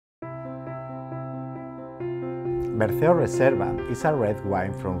Berceo Reserva is a red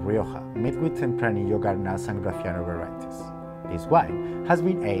wine from Rioja made with Tempranillo, Garnacha and Graciano varieties. This wine has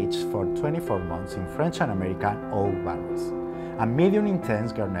been aged for 24 months in French and American oak barrels, a medium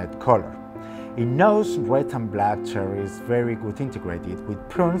intense garnet color. It knows red and black cherries very good integrated with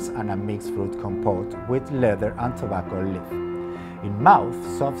prunes and a mixed fruit compote with leather and tobacco leaf. In mouth,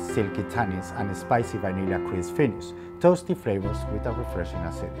 soft silky tannins and spicy vanilla crisp finish, toasty flavors with a refreshing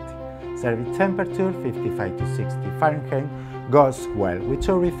acidity. Serving temperature 55 to 60 Fahrenheit, goes well with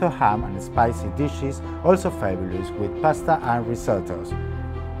chorizo, ham and spicy dishes, also fabulous with pasta and risottos.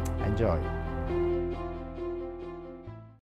 Enjoy!